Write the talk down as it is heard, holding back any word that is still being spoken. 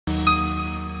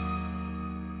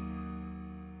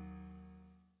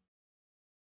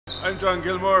I'm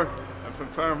Gilmore. I'm from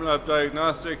Farmlab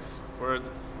Diagnostics, where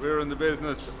we're in the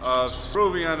business of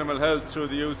improving animal health through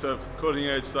the use of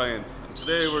cutting-edge science. And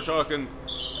today we're talking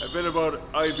a bit about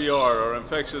IBR, or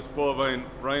Infectious Bovine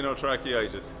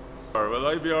Rhinotracheitis. Well,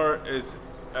 IBR is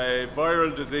a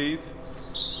viral disease.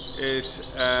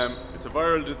 It's a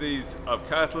viral disease of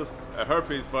cattle, a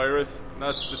herpes virus, and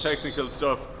that's the technical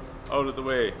stuff out of the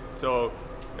way. So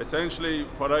essentially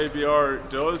what IBR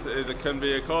does is it can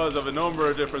be a cause of a number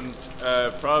of different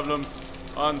problems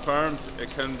on farms.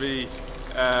 It can be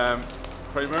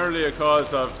primarily a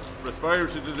cause of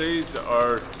respiratory disease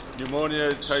or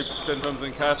pneumonia type symptoms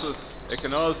in cattle. It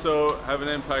can also have an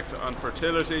impact on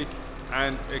fertility,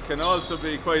 and it can also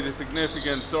be quite a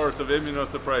significant source of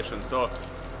immunosuppression. So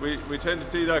we tend to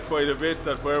see that quite a bit,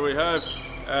 that where we have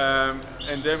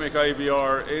endemic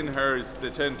IBR in herds, they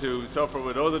tend to suffer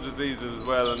with other diseases as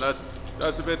well, and that's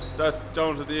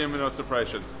down to the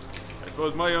immunosuppression. I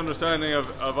suppose my understanding of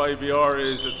IBR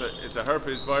is it's a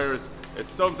herpes virus.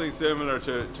 It's something similar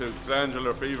to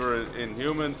glandular fever in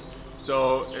humans,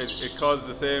 so it causes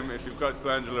the same. If you've got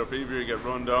glandular fever, you get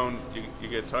run down, you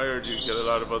get tired, you get a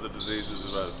lot of other diseases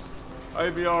as well.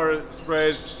 IBR is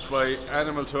spread by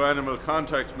animal-to-animal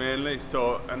contact mainly,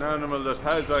 so an animal that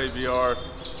has IBR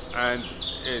and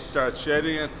it starts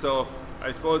shedding it. So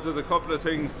I suppose there's a couple of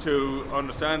things to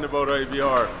understand about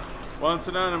IBR. Once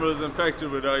an animal is infected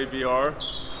with IBR,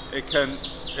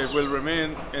 it will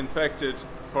remain infected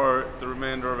for the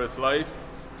remainder of its life.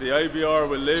 The IBR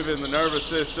will live in the nervous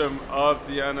system of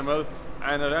the animal,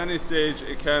 and at any stage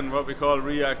it can what we call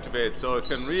reactivate. So it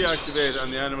can reactivate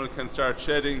and the animal can start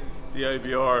shedding the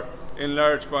IBR in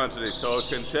large quantities. So it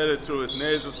can shed it through its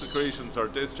nasal secretions or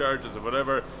discharges or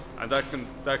whatever, and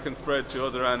that can spread to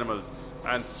other animals.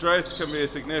 And stress can be a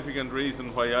significant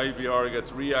reason why IBR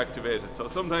gets reactivated. So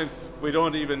sometimes we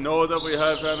don't even know that we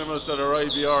have animals that are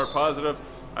IBR positive,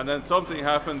 and then something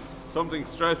happens, something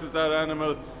stresses that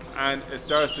animal and it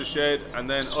starts to shed, and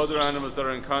then other animals that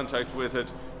are in contact with it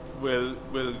will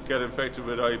get infected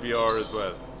with IBR as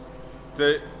well.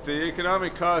 The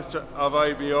economic cost of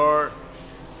IBR,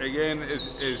 again,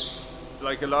 is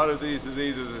like a lot of these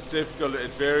diseases, it's difficult.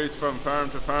 It varies from farm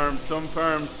to farm. Some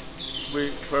farms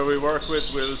where we work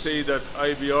with, we'll see that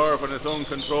IBR, when it's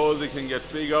uncontrolled, it can get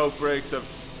big outbreaks of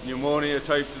pneumonia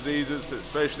type diseases,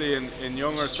 especially in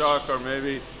younger stock or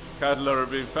maybe cattle that are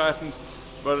being fattened.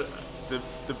 But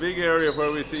the big area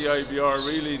where we see IBR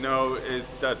really now is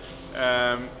that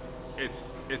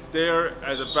it's there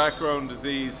as a background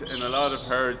disease in a lot of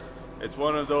herds. It's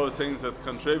one of those things that's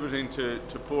contributing to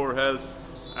poor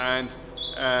health, and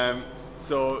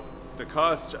so the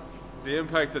cost, the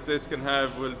impact that this can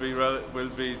have will be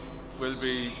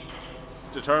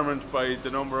determined by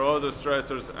the number of other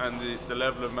stressors and the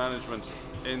level of management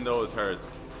in those herds.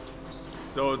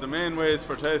 So the main ways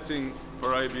for testing for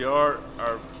IBR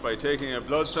are by taking a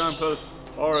blood sample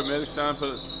or a milk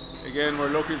sample. Again, we're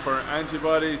looking for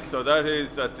antibodies, so that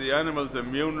is that the animal's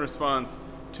immune response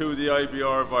to the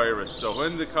IBR virus. So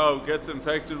when the cow gets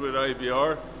infected with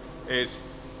IBR, it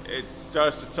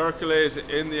starts to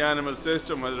circulate in the animal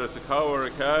system, whether it's a cow or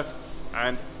a calf,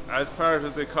 and as part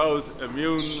of the cow's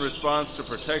immune response to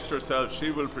protect herself, she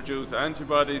will produce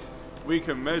antibodies. We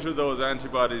can measure those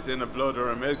antibodies in a blood or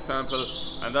a milk sample,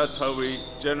 and that's how we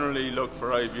generally look for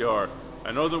IBR.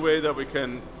 Another way that we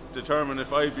can determine if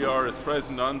IBR is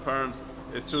present on farms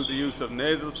is through the use of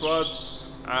nasal swabs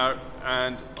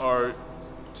or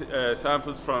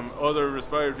samples from other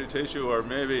respiratory tissue, or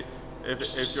maybe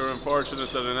if you're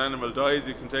unfortunate that an animal dies,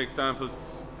 you can take samples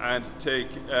and take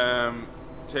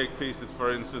pieces,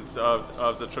 for instance,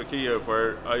 of the trachea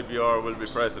where IBR will be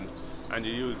present, and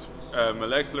you use a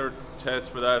molecular test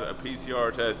for that, a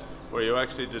PCR test, where you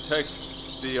actually detect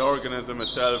the organism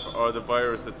itself or the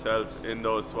virus itself in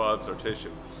those swabs or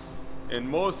tissue. In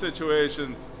most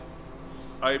situations,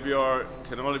 IBR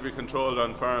can only be controlled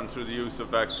on farm through the use of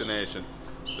vaccination.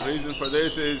 The reason for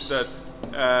this is that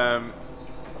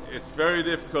it's very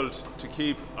difficult to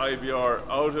keep IBR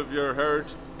out of your herd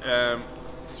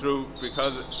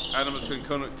because animals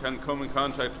can come in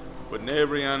contact with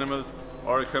neighbouring animals,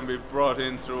 or it can be brought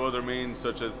in through other means,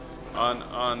 such as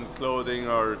on clothing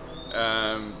or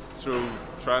through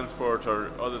transport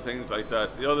or other things like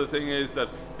that. The other thing is that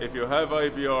if you have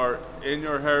IBR in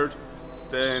your herd,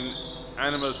 then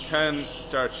animals can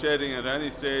start shedding at any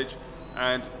stage,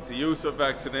 and the use of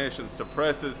vaccination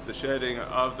suppresses the shedding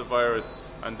of the virus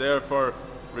and therefore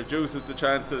reduces the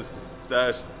chances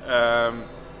that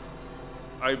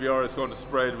IBR is going to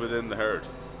spread within the herd.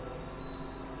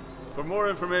 For more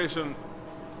information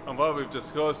on what we've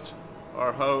discussed,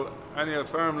 or how any of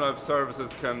Farmlab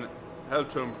services can help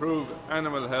to improve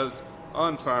animal health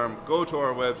on farm, go to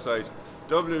our website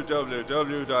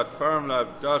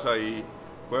www.farmlab.ie,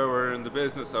 where we're in the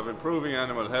business of improving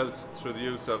animal health through the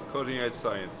use of cutting-edge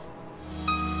science.